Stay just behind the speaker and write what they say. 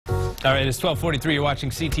All right, it's 12:43. You're watching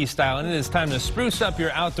CT Style, and it is time to spruce up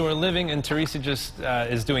your outdoor living. And Teresa just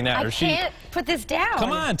is doing that. I can't put this down.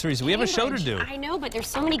 Come on, Teresa. We have a show to do. I know, but there's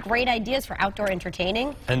so many great ideas for outdoor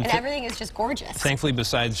entertaining, and everything is just gorgeous. Thankfully,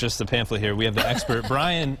 besides just the pamphlet here, we have the expert.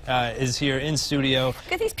 Brian is here in studio.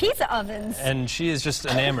 Look at these pizza ovens. And she is just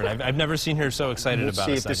enamored. I've never seen her so excited about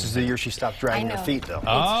it. See if this is the year she stopped dragging her feet, though.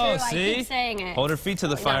 Oh, it's true. see? I keep saying it. Hold her feet to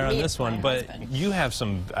the fire on this one. But you have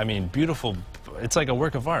some, I mean, beautiful. It's like a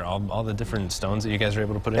work of art, all the different stones that you guys are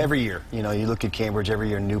able to put in. Every year, you know, you look at Cambridge, every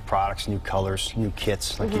year new products, new colors, new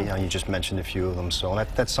kits, like you just mentioned a few of them. So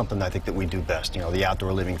that's something I think that we do best, you know, the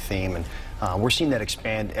outdoor living theme. And we're seeing that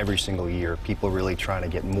expand every single year. People really trying to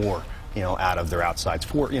get more, you know, out of their outsides.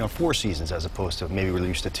 4 seasons as opposed to maybe we're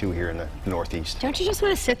used to 2 here in the Northeast. Don't you just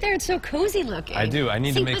want to sit there? It's so cozy looking. I do. I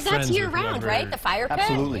need to make friends. But that's year-round, right? The fire pit?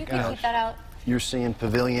 Absolutely. You can keep that out. You're seeing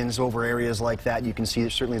pavilions over areas like that. You can see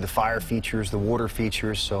certainly the fire features, the water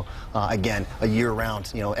features. So again, a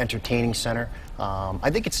year-round, you know, entertaining center.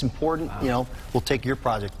 I think it's important. You know, we'll take your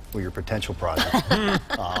project or your potential project.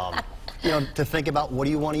 You know, to think about what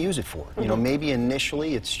do you want to use it for. You know, maybe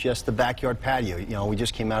initially it's just the backyard patio. You know, we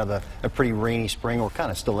just came out of a pretty rainy spring, or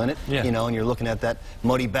kind of still in it, you know, and you're looking at that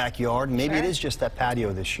muddy backyard. Maybe it is just that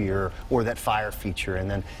patio this year, or that fire feature,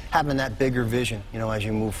 and then having that bigger vision, you know, as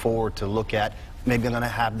you move forward to look at, maybe I'm going to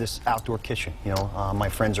have this outdoor kitchen. You know, my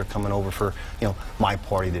friends are coming over for, you know, my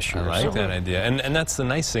party this year. I like that idea, and that's the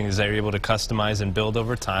nice thing is that you're able to customize and build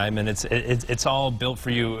over time, and it's all built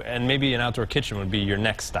for you. And maybe an outdoor kitchen would be your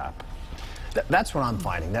next stop. That's what I'm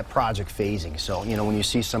finding, that project phasing. So, you know, when you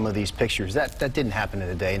see some of these pictures, that didn't happen in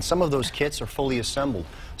a day. And some of those kits are fully assembled.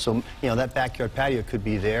 So, you know, that backyard patio could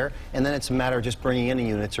be there, and then it's a matter of just bringing in a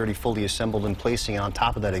unit that's already fully assembled and placing it on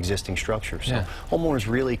top of that existing structure. So homeowners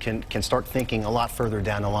really can start thinking a lot further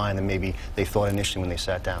down the line than maybe they thought initially when they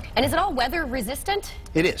sat down. And is it all weather resistant?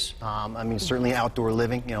 It is. I mean, certainly outdoor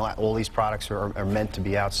living, you know, all these products are meant to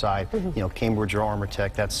be outside. You know, Cambridge or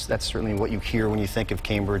ArmorTec, that's certainly what you hear when you think of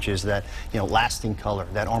Cambridge, is that, you know, lasting color,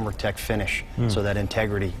 that ArmorTec finish, so that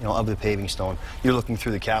integrity, you know, of the paving stone. You're looking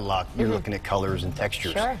through the catalog, you're looking at colors and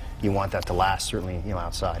textures. You want that to last, certainly, you know,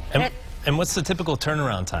 outside. And what's the typical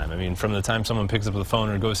turnaround time? I mean, from the time someone picks up the phone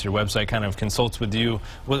or goes to your website, kind of consults with you,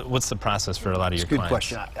 what's the process for a lot of your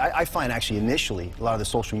clients? It's a good question. I find actually initially a lot of the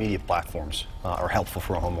social media platforms are helpful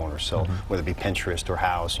for a homeowner. So whether it be Pinterest or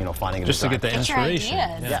House, you know, finding a just design. to get the inspiration.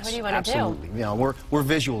 Yes, what do you want to do? Absolutely. You know, we're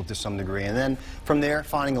visual to some degree, and then from there,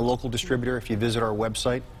 finding a local distributor. If you visit our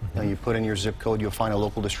website, you know, you put in your zip code, you'll find a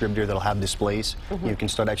local distributor that'll have displays. You can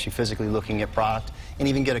start actually physically looking at product, and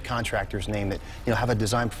even get a contractor's name that, you know, have a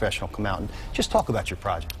design professional come out and just talk about your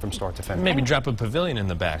project from start to finish. Maybe drop a pavilion in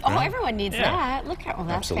the back. Oh, everyone needs that. Look at,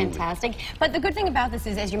 that's fantastic. But the good thing about this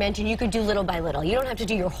is, as you mentioned, you could do little by little. You don't have to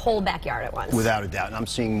do your whole backyard at once. Without a doubt, and I'm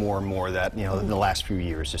seeing more and more of that, you know, in the last few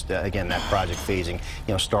years. Just again, that project phasing,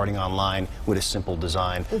 you know, starting online with a simple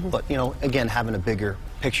design, but, you know, again, having a bigger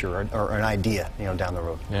picture or an idea, you know, down the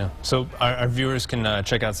road. Yeah. So our viewers can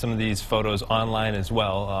check out some of these photos online as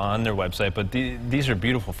well on their website. But these are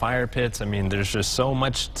beautiful fire pits. I mean, there's just so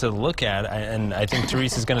much to look at, and I think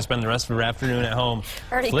Teresa's going to spend the rest of her afternoon at home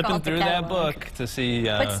flipping through that book to see.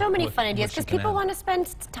 But so many fun ideas, because people want to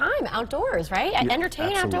spend time outdoors, right?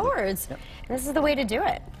 Entertain outdoors. And this is the way to do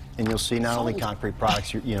it. And you'll see not only concrete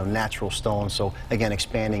products, you know, natural stone. So again,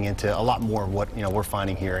 expanding into a lot more of what, you know, we're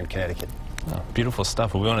finding here in Connecticut. Oh, beautiful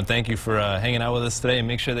stuff. Well, we want to thank you for hanging out with us today, and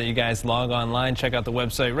make sure that you guys log online, check out the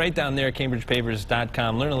website right down there,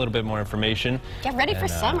 cambridgepavers.com, learn a little bit more information. Get ready for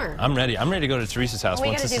summer. I'm ready. I'm ready to go to Teresa's house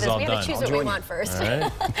once this is all done. We got to choose what we want first. All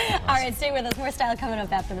right. All right, stay with us. More style coming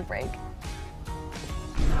up after the break.